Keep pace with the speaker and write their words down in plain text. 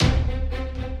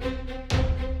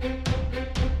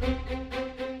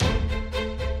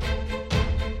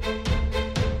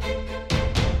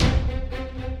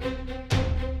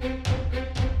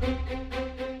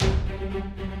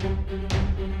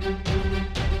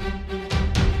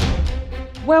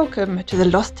Welcome to the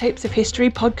Lost Tapes of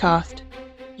History podcast.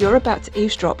 You're about to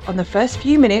eavesdrop on the first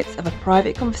few minutes of a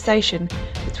private conversation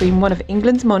between one of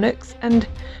England's monarchs and,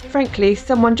 frankly,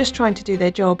 someone just trying to do their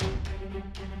job.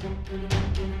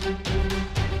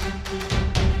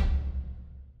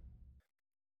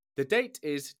 The date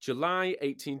is July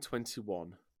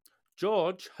 1821.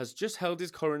 George has just held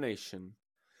his coronation.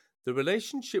 The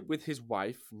relationship with his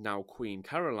wife, now Queen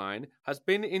Caroline, has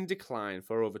been in decline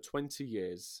for over 20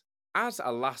 years. As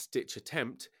a last-ditch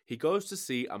attempt, he goes to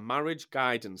see a marriage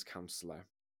guidance counsellor.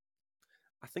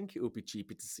 I think it would be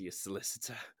cheaper to see a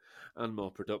solicitor and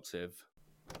more productive.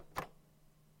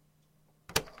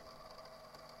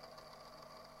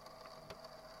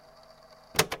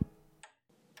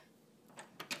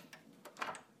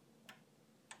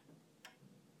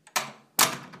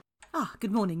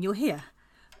 Good morning, you're here.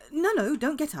 No,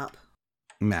 don't get up.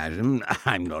 Madam,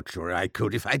 I'm not sure I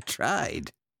could if I tried.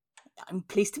 I'm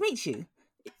pleased to meet you.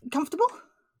 Comfortable?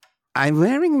 I'm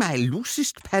wearing my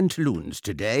loosest pantaloons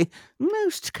today.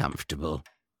 Most comfortable.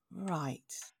 Right.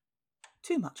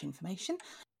 Too much information.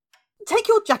 Take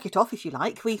your jacket off if you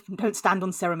like. We don't stand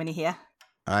on ceremony here.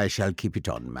 I shall keep it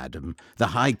on, madam. The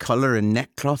high collar and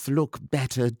neckcloth look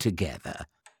better together.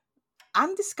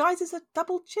 And disguises a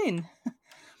double chin.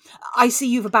 I see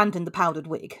you've abandoned the powdered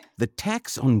wig. The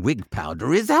tax on wig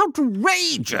powder is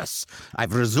outrageous.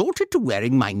 I've resorted to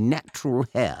wearing my natural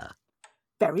hair.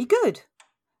 Very good.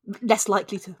 Less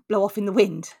likely to blow off in the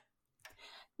wind.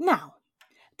 Now,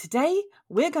 today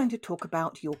we're going to talk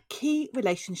about your key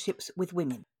relationships with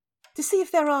women, to see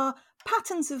if there are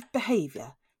patterns of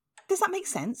behaviour. Does that make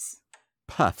sense?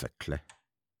 Perfectly.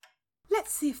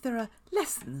 Let's see if there are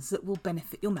lessons that will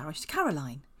benefit your marriage to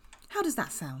Caroline. How does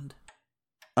that sound?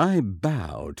 I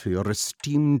bow to your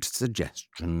esteemed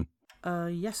suggestion.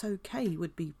 Yes, okay,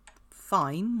 would be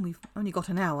fine. We've only got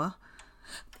an hour.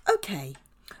 Okay,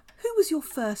 who was your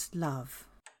first love?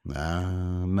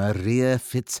 Maria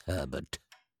Fitzherbert.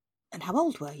 And how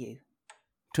old were you?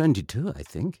 22, I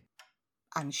think.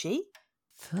 And she?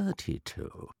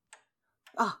 32.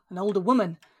 An older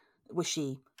woman. Was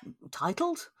she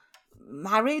titled?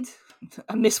 Married?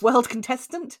 A Miss World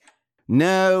contestant?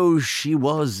 No, she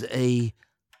was a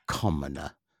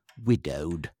commoner,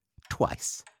 widowed,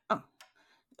 twice. Oh,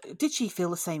 did she feel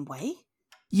the same way?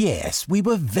 Yes, we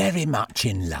were very much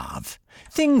in love.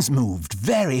 Things moved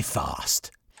very fast.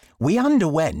 We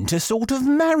underwent a sort of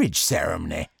marriage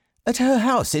ceremony at her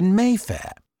house in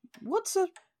Mayfair. What's a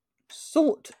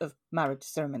sort of marriage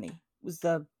ceremony? Was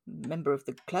the member of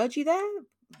the clergy there?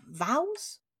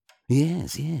 Vows?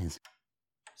 Yes.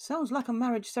 Sounds like a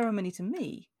marriage ceremony to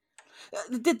me.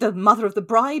 Did the mother of the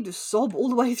bride sob all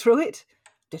the way through it?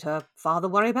 Did her father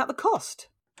worry about the cost?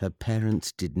 Her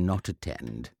parents did not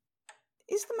attend.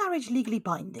 Is the marriage legally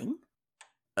binding?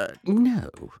 No.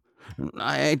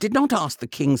 I did not ask the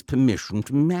king's permission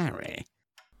to marry.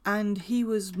 And he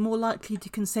was more likely to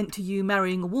consent to you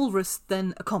marrying a walrus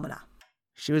than a commoner?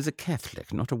 She was a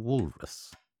Catholic, not a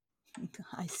walrus.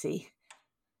 I see.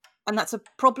 And that's a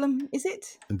problem, is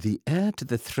it? The heir to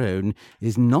the throne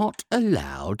is not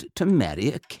allowed to marry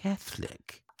a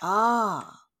Catholic. How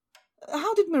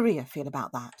did Maria feel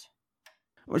about that?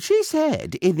 Well, she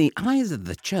said, in the eyes of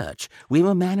the church, we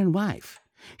were man and wife.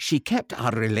 She kept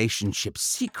our relationship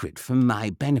secret for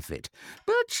my benefit,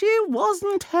 but she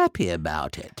wasn't happy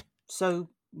about it. So,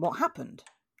 what happened?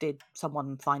 Did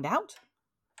someone find out?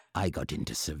 I got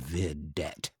into severe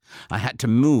debt. I had to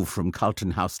move from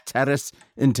Carlton House Terrace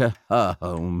into her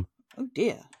home. Oh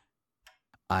dear.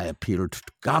 I appealed to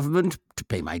government to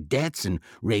pay my debts and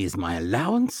raise my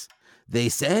allowance. They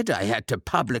said I had to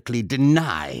publicly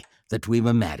deny that we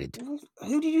were married. Well,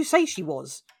 who did you say she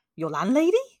was? Your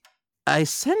landlady? I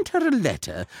sent her a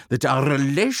letter that our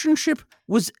relationship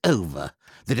was over,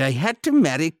 that I had to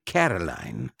marry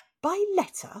Caroline. By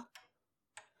letter?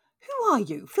 Who are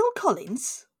you, Phil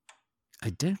Collins? I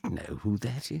don't know who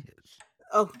that is.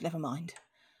 Oh, never mind.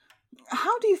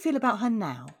 How do you feel about her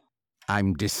now?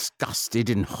 I'm disgusted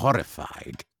and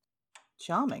horrified.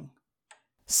 Charming.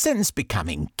 Since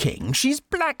becoming king, she's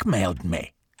blackmailed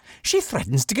me. She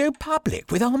threatens to go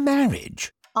public with our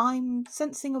marriage. I'm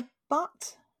sensing a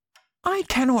but. I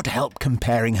cannot help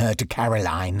comparing her to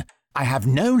Caroline. I have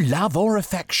no love or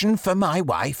affection for my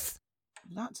wife.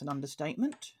 That's an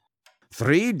understatement.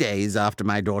 3 days after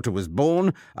my daughter was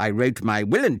born, I wrote my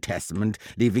will and testament,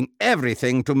 leaving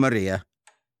everything to Maria.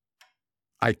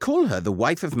 I call her the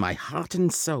wife of my heart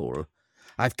and soul.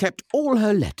 I've kept all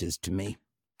her letters to me.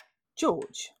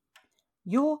 George,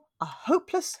 you're a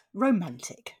hopeless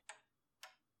romantic.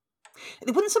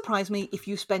 It wouldn't surprise me if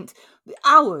you spent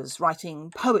hours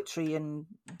writing poetry and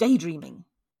daydreaming.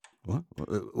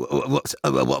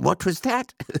 What was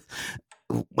that?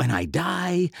 When I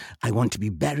die, I want to be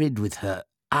buried with her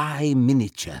eye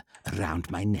miniature around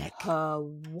my neck.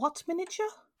 What miniature?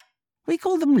 We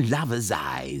call them lover's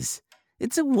eyes.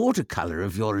 It's a watercolour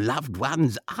of your loved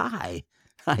one's eye.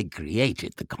 I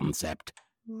created the concept.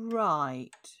 Right.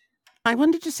 I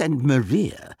wanted to send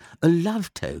Maria a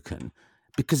love token.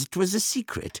 Because it was a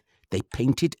secret, they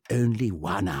painted only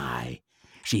one eye.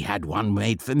 She had one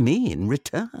made for me in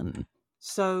return.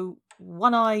 So,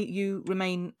 one eye you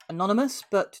remain anonymous,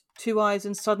 but two eyes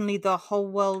and suddenly the whole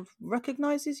world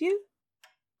recognises you?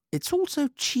 It's also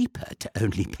cheaper to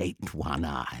only paint one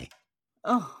eye.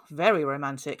 Oh, very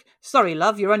romantic. Sorry,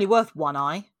 love, you're only worth one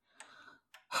eye.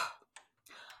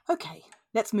 OK,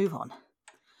 let's move on.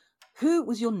 Who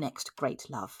was your next great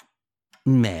love?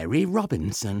 Mary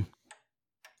Robinson.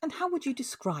 And how would you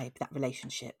describe that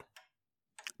relationship?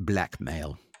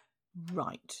 Blackmail.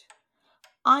 Right.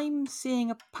 I'm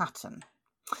seeing a pattern.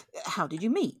 How did you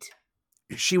meet?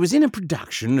 She was in a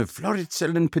production of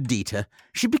Florizel and Perdita.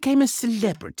 She became a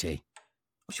celebrity.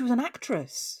 She was an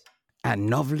actress. A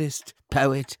novelist,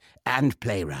 poet, and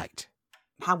playwright.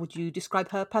 How would you describe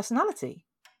her personality?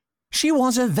 She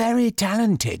was a very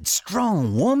talented,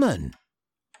 strong woman.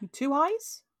 Two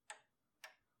eyes?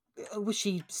 Was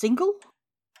she single?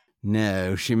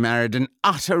 No, she married an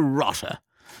utter rotter.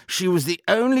 She was the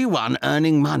only one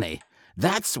earning money.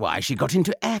 That's why she got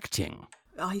into acting.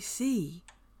 I see.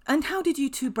 And how did you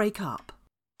two break up?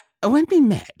 When we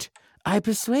met, I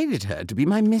persuaded her to be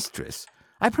my mistress.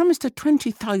 I promised her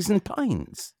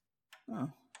 £20,000. Oh,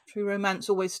 true romance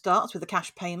always starts with a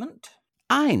cash payment.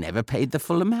 I never paid the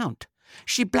full amount.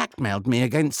 She blackmailed me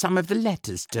against some of the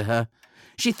letters to her.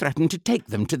 She threatened to take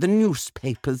them to the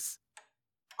newspapers.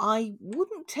 I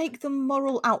wouldn't take the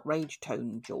moral outrage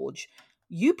tone, George.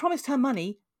 You promised her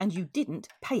money and you didn't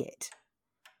pay it.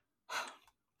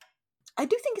 I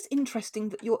do think it's interesting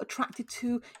that you're attracted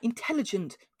to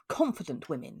intelligent, confident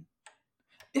women.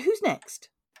 Who's next?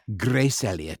 Grace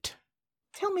Elliott.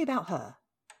 Tell me about her.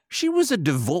 She was a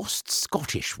divorced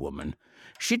Scottish woman.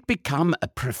 She'd become a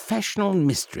professional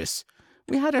mistress.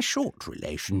 We had a short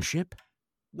relationship.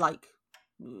 Like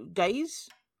days?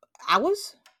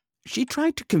 Hours? She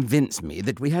tried to convince me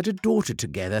that we had a daughter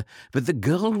together, but the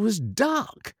girl was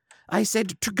dark. I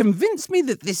said, to convince me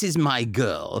that this is my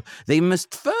girl, they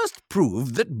must first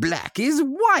prove that black is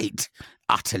white.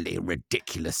 Utterly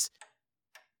ridiculous.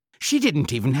 She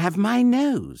didn't even have my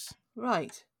nose.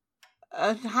 Right.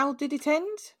 How did it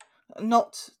end?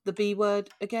 Not the B word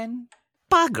again?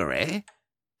 Buggery?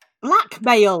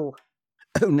 Blackmail!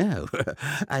 Oh, no.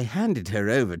 I handed her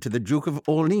over to the Duke of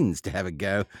Orleans to have a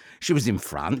go. She was in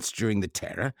France during the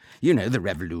Terror. You know, the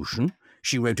Revolution.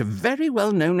 She wrote a very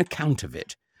well-known account of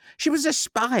it. She was a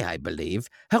spy, I believe,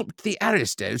 helped the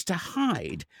aristos to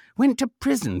hide, went to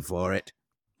prison for it.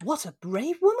 What a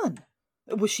brave woman!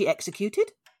 Was she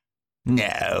executed?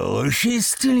 No, she's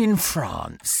still in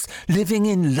France, living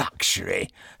in luxury,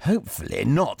 hopefully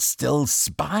not still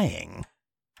spying.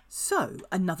 So,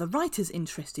 another writer's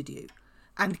interested you.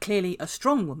 And clearly a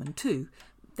strong woman too.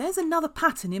 There's another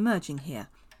pattern emerging here.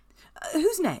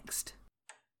 Who's next?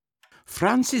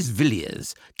 Frances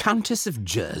Villiers, Countess of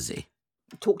Jersey.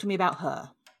 Talk to me about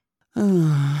her.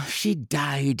 Oh, she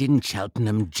died in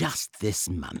Cheltenham just this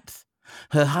month.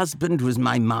 Her husband was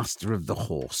my master of the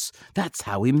horse. That's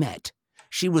how we met.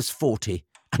 She was 40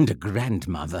 and a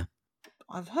grandmother.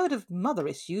 I've heard of mother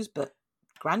issues, but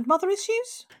grandmother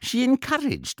issues? She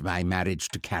encouraged my marriage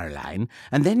to Caroline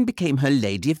and then became her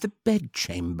lady of the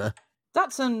bedchamber.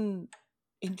 That's an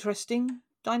interesting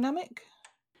dynamic.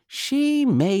 She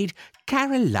made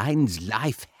Caroline's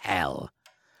life hell.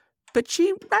 But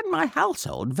she ran my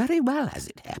household very well as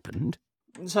it happened.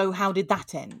 So how did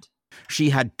that end?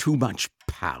 She had too much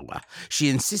power. She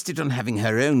insisted on having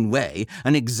her own way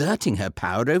and exerting her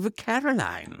power over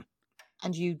Caroline.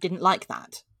 And you didn't like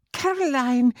that?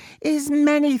 Caroline is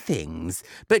many things,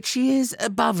 but she is,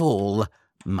 above all,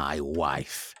 my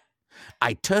wife.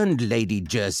 I turned Lady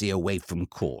Jersey away from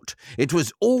court. It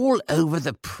was all over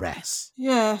the press.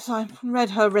 Yes, I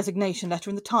read her resignation letter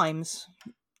in the Times.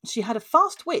 She had a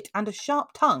fast wit and a sharp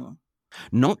tongue.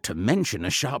 Not to mention a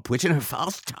sharp wit and a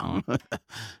fast tongue.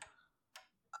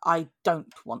 I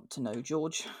don't want to know,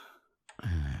 George.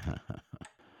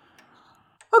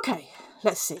 OK,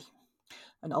 let's see.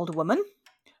 An older woman,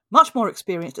 much more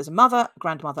experienced as a mother,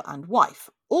 grandmother and wife.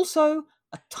 Also,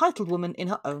 a titled woman in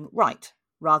her own right,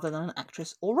 rather than an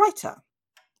actress or writer.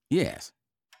 Yes.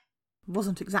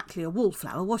 Wasn't exactly a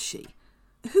wallflower, was she?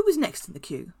 Who was next in the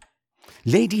queue?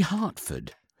 Lady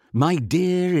Hertford, my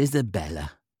dear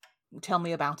Isabella. Tell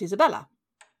me about Isabella.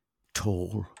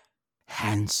 Tall,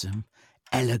 handsome,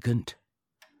 elegant.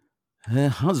 Her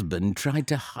husband tried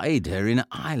to hide her in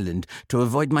Ireland to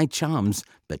avoid my charms,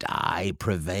 but I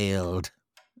prevailed.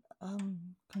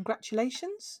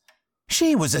 Congratulations?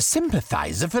 She was a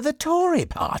sympathiser for the Tory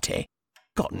party.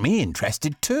 Got me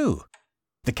interested too.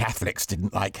 The Catholics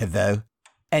didn't like her, though.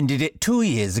 Ended it 2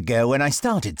 years ago when I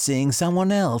started seeing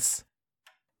someone else.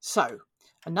 So,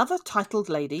 another titled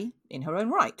lady in her own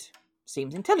right.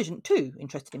 Seems intelligent too,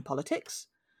 interested in politics.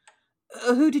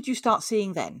 Who did you start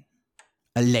seeing then?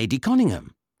 A Lady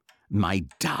Conyngham, my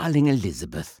darling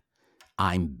Elizabeth.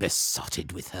 I'm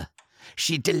besotted with her.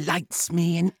 She delights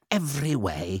me in every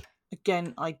way.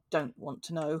 Again, I don't want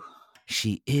to know.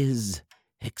 She is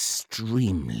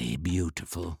extremely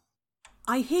beautiful.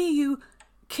 I hear you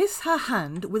kiss her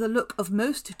hand with a look of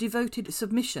most devoted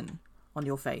submission on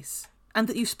your face, and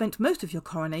that you spent most of your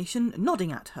coronation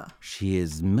nodding at her. She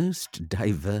is most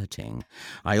diverting.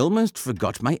 I almost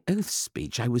forgot my oath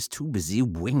speech. I was too busy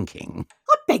winking.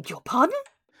 I beg your pardon?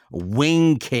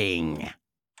 Winking!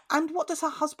 And what does her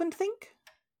husband think?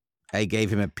 I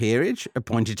gave him a peerage,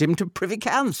 appointed him to Privy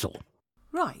Council.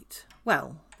 Right.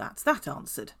 Well, that's that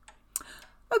answered.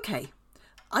 OK.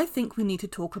 I think we need to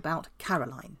talk about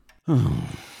Caroline.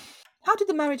 How did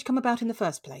the marriage come about in the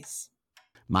first place?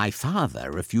 My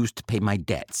father refused to pay my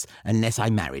debts unless I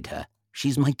married her.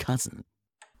 She's my cousin.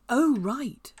 Oh,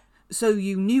 right. So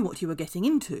you knew what you were getting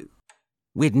into?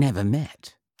 We'd never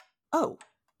met. Oh,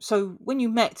 so when you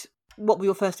met, what were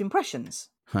your first impressions?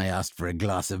 I asked for a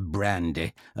glass of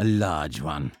brandy, a large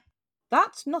one.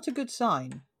 That's not a good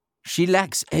sign. She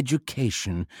lacks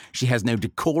education. She has no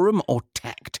decorum or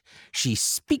tact. She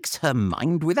speaks her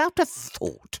mind without a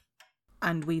thought.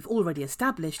 And we've already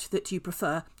established that you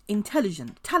prefer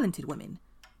intelligent, talented women,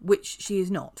 which she is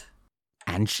not.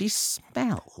 And she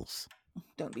smells.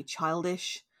 Don't be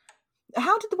childish.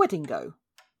 How did the wedding go?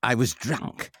 I was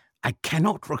drunk. I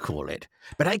cannot recall it,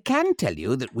 but I can tell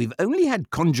you that we've only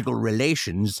had conjugal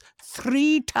relations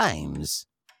 3 times.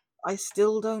 I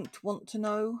still don't want to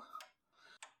know.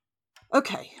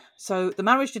 OK, so the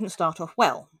marriage didn't start off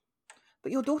well.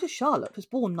 But your daughter Charlotte was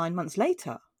born 9 months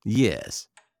later. Yes.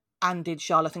 And did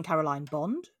Charlotte and Caroline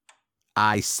bond?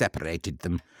 I separated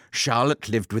them. Charlotte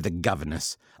lived with a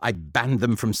governess. I banned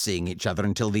them from seeing each other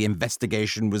until the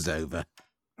investigation was over.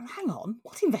 Hang on,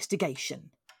 what investigation?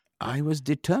 I was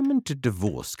determined to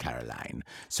divorce Caroline,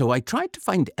 so I tried to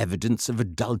find evidence of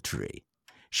adultery.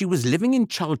 She was living in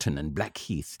Charlton and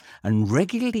Blackheath and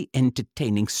regularly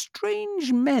entertaining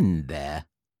strange men there.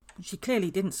 She clearly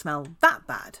didn't smell that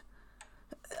bad.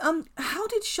 How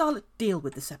did Charlotte deal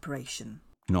with the separation?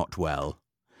 Not well.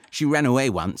 She ran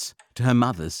away once, to her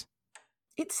mother's.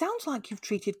 It sounds like you've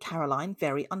treated Caroline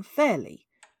very unfairly.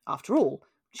 After all,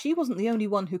 she wasn't the only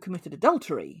one who committed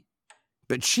adultery.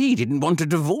 But she didn't want a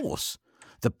divorce.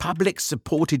 The public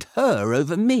supported her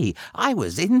over me. I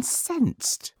was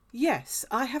incensed. Yes,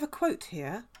 I have a quote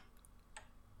here.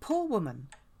 Poor woman.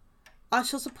 I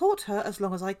shall support her as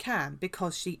long as I can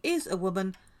because she is a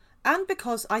woman and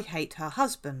because I hate her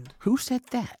husband. Who said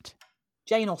that?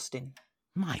 Jane Austen.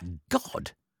 My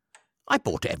God! I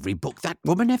bought every book that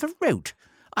woman ever wrote.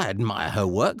 I admire her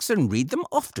works and read them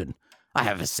often. I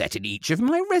have a set in each of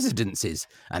my residences,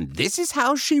 and this is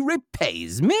how she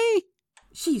repays me?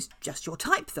 She's just your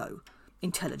type, though.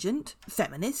 Intelligent,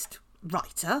 feminist,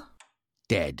 writer.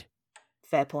 Dead.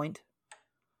 Fair point.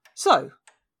 So,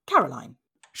 Caroline.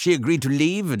 She agreed to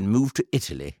leave and move to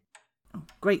Italy.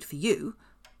 Great for you.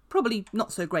 Probably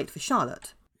not so great for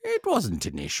Charlotte. It wasn't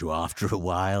an issue after a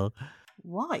while.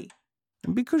 Why?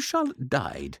 Because Charlotte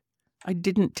died. I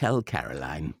didn't tell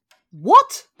Caroline.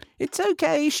 What? It's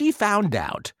okay, she found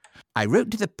out. I wrote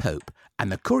to the Pope,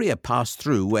 and the courier passed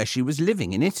through where she was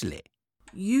living in Italy.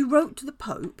 You wrote to the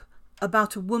Pope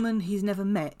about a woman he's never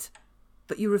met,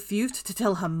 but you refused to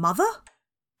tell her mother?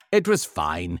 It was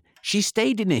fine. She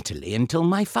stayed in Italy until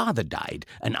my father died,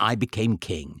 and I became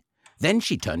king. Then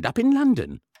she turned up in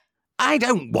London. I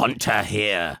don't want her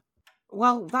here.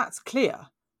 Well, that's clear.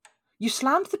 You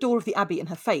slammed the door of the Abbey in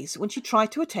her face when she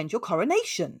tried to attend your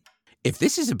coronation. If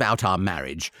this is about our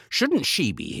marriage, shouldn't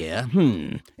she be here?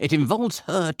 It involves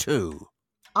her too.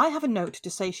 I have a note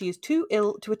to say she is too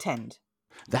ill to attend.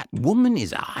 That woman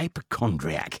is a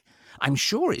hypochondriac. I'm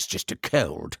sure it's just a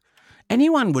cold.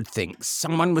 Anyone would think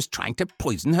someone was trying to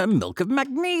poison her milk of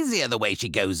magnesia the way she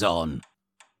goes on.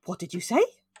 What did you say?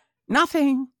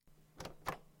 Nothing.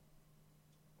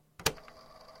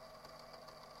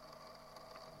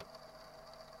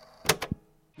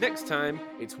 Next time,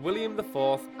 it's William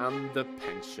IV and the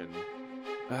pension.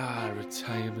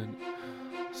 Retirement.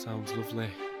 Sounds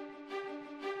lovely.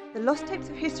 The Lost Tapes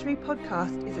of History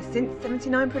podcast is a Since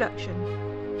 79 production.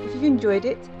 If you've enjoyed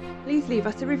it, please leave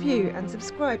us a review and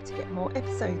subscribe to get more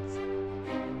episodes.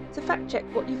 To fact check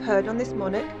what you've heard on this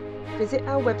monarch, visit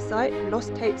our website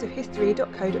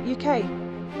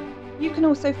losttapesofhistory.co.uk. You can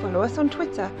also follow us on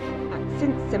Twitter at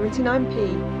Since79p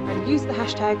and use the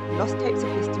hashtag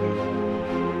LostTapesOfHistory.